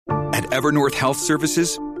At Evernorth Health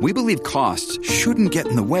Services, we believe costs shouldn't get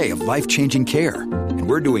in the way of life-changing care, and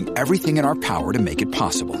we're doing everything in our power to make it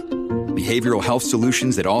possible. Behavioral health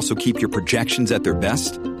solutions that also keep your projections at their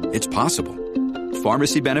best? It's possible.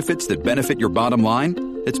 Pharmacy benefits that benefit your bottom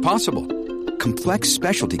line? It's possible. Complex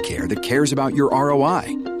specialty care that cares about your ROI?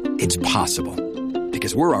 It's possible.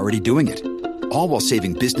 Because we're already doing it. All while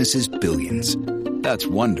saving businesses billions. That's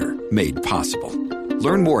Wonder made possible.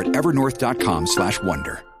 Learn more at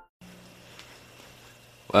evernorth.com/wonder.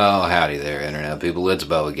 Well, howdy there, Internet people. It's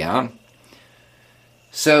Bo again.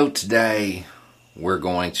 So today, we're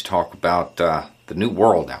going to talk about the new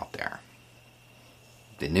world out there.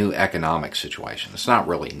 The new economic situation. It's not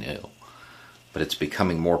really new, but it's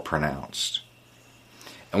becoming more pronounced.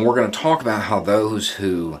 And we're going to talk about how those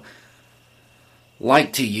who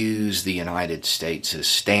like to use the United States as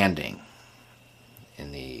standing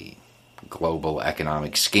in the global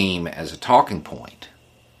economic scheme as a talking point,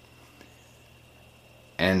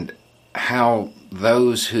 and how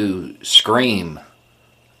those who scream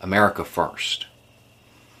America first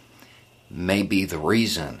may be the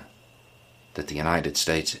reason that the United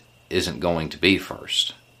States isn't going to be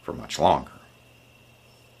first for much longer.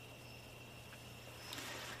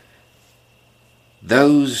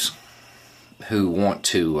 Those who want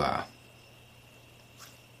to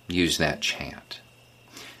use that chant,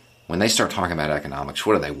 when they start talking about economics,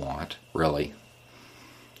 what do they want, really?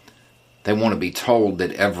 They want to be told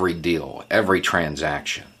that every deal, every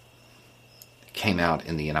transaction came out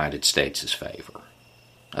in the United States' favor.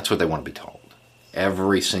 That's what they want to be told.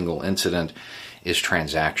 Every single incident is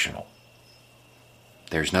transactional.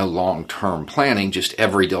 There's no long-term planning, just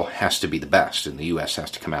every deal has to be the best, and the U.S.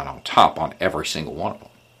 has to come out on top on every single one of them.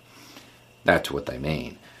 That's what they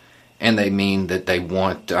mean. And they mean that they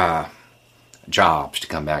want jobs to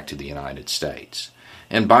come back to the United States.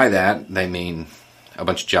 And by that, they mean a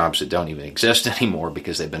bunch of jobs that don't even exist anymore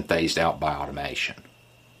because they've been phased out by automation.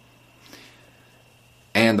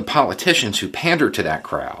 And the politicians who pander to that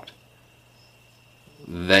crowd,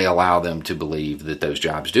 they allow them to believe that those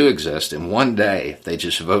jobs do exist, and one day, if they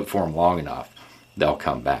just vote for them long enough, they'll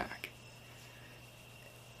come back.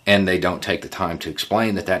 And they don't take the time to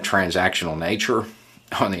explain that that transactional nature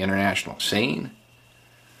on the international scene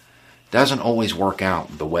doesn't always work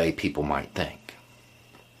out the way people might think.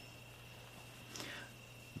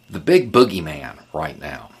 The big boogeyman right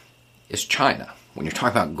now is China. When you're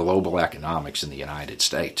talking about global economics in the United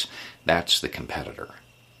States, that's the competitor.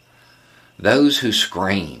 Those who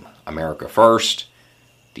scream America first,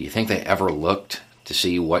 do you think they ever looked to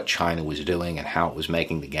see what China was doing and how it was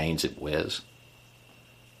making the gains it was?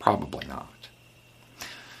 Probably not.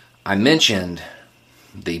 I mentioned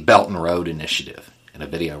the Belt and Road Initiative in a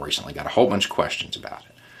video recently. Got a whole bunch of questions about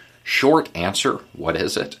it. Short answer, what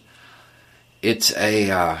is it? It's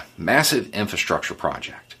a massive infrastructure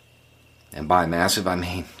project. And by massive, I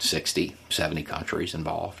mean 60, 70 countries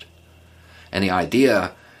involved. And the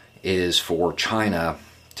idea is for China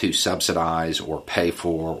to subsidize or pay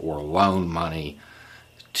for or loan money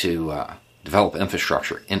to develop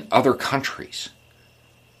infrastructure in other countries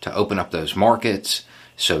to open up those markets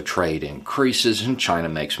so trade increases and China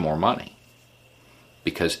makes more money,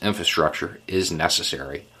 because infrastructure is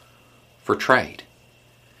necessary for trade.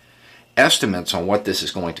 Estimates on what this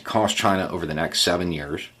is going to cost China over the next 7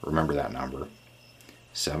 years, remember that number,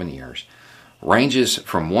 7 years, ranges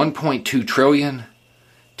from 1.2 trillion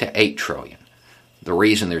to 8 trillion. The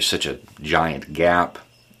reason there's such a giant gap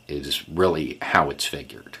is really how it's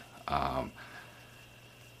figured.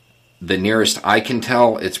 The nearest I can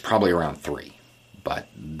tell, it's probably around 3, but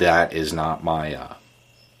that is not my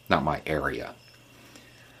area.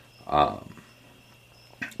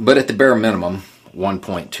 But at the bare minimum,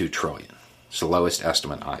 1.2 trillion. It's the lowest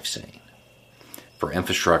estimate I've seen for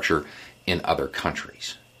infrastructure in other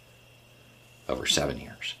countries over 7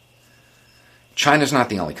 years. China's not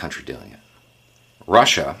the only country doing it.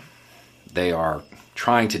 Russia, they are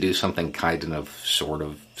trying to do something kind of sort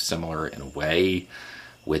of similar in a way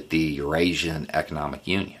with the Eurasian Economic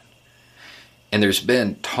Union. And there's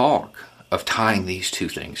been talk of tying these two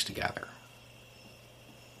things together.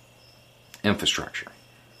 Infrastructure.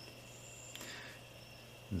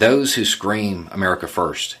 Those who scream America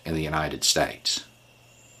first in the United States,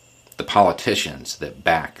 the politicians that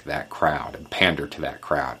back that crowd and pander to that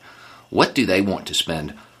crowd, what do they want to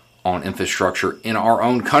spend on infrastructure in our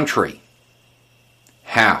own country?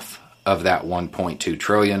 Half of that 1.2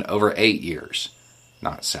 trillion over 8 years,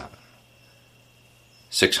 not 7.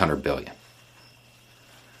 600 billion.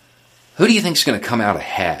 Who do you think is going to come out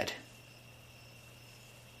ahead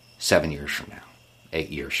 7 years from now, 8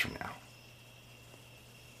 years from now?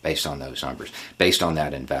 based on those numbers, based on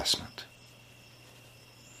that investment.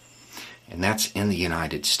 And that's in the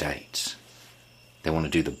United States. They want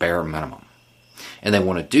to do the bare minimum. And they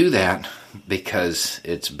want to do that because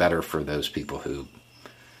it's better for those people who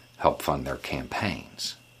help fund their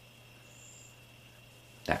campaigns.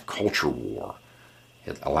 That culture war,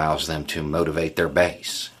 it allows them to motivate their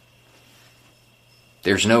base.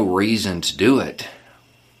 There's no reason to do it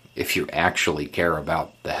if you actually care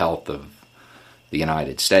about the health of the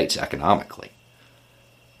United States economically.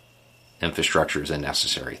 Infrastructure is a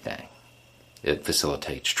necessary thing. It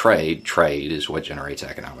facilitates trade. Trade is what generates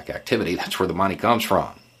economic activity. That's where the money comes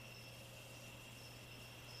from.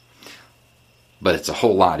 But it's a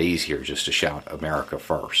whole lot easier just to shout America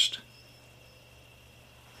first.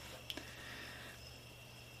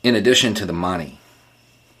 In addition to the money,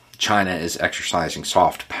 China is exercising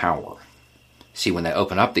soft power. See, when they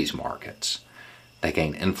open up these markets, they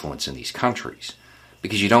gain influence in these countries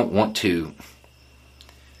because you don't want to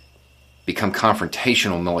become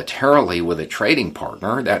confrontational militarily with a trading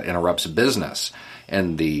partner. That interrupts business.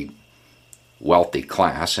 And the wealthy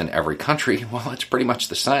class in every country, well, it's pretty much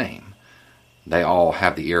the same. They all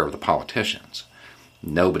have the ear of the politicians.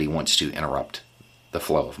 Nobody wants to interrupt the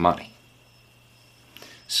flow of money.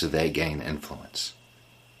 So they gain influence.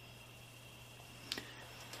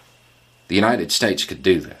 The United States could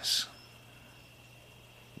do this.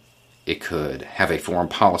 It could have a foreign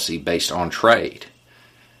policy based on trade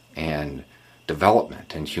and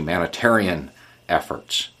development and humanitarian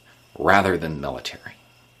efforts rather than military.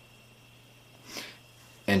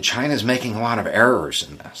 And China's making a lot of errors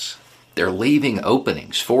in this. They're leaving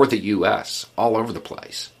openings for the U.S. all over the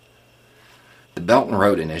place. The Belt and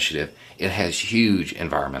Road Initiative, it has huge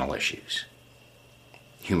environmental issues,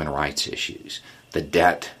 human rights issues, the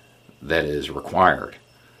debt that is required.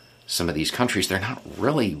 Some of these countries, they're not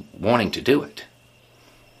really wanting to do it.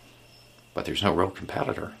 But there's no real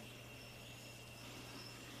competitor.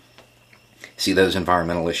 See, those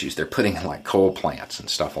environmental issues, they're putting in like coal plants and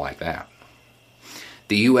stuff like that.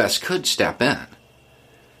 The U.S. could step in and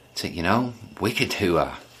say, you know, we could do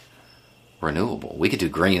renewable. We could do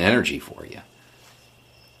green energy for you.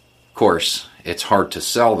 Of course, it's hard to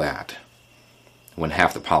sell that when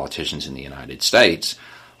half the politicians in the United States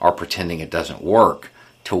are pretending it doesn't work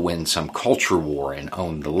to win some culture war and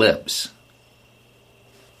own the libs.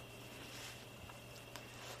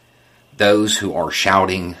 Those who are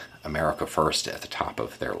shouting America first at the top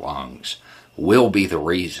of their lungs will be the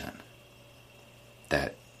reason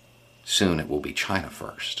that soon it will be China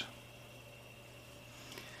first.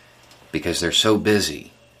 Because they're so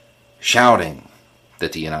busy shouting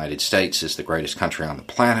that the United States is the greatest country on the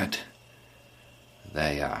planet,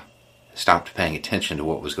 they stopped paying attention to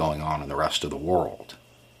what was going on in the rest of the world.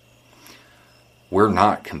 We're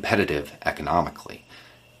not competitive economically.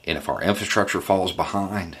 And if our infrastructure falls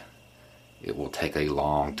behind, it will take a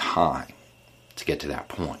long time to get to that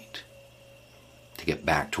point, to get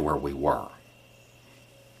back to where we were.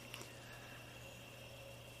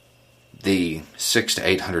 The $600 to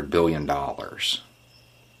 $800 billion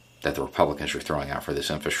that the Republicans are throwing out for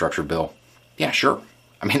this infrastructure bill, yeah, sure.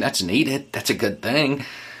 I mean, that's needed. That's a good thing.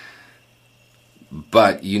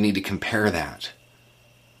 But you need to compare that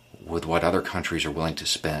with what other countries are willing to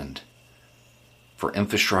spend for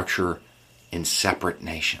infrastructure in separate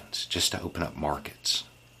nations, just to open up markets.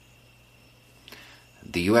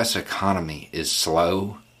 The U.S. economy is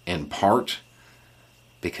slow in part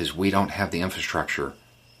because we don't have the infrastructure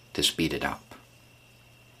to speed it up.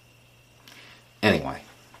 Anyway,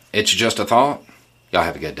 it's just a thought. Y'all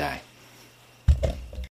have a good day.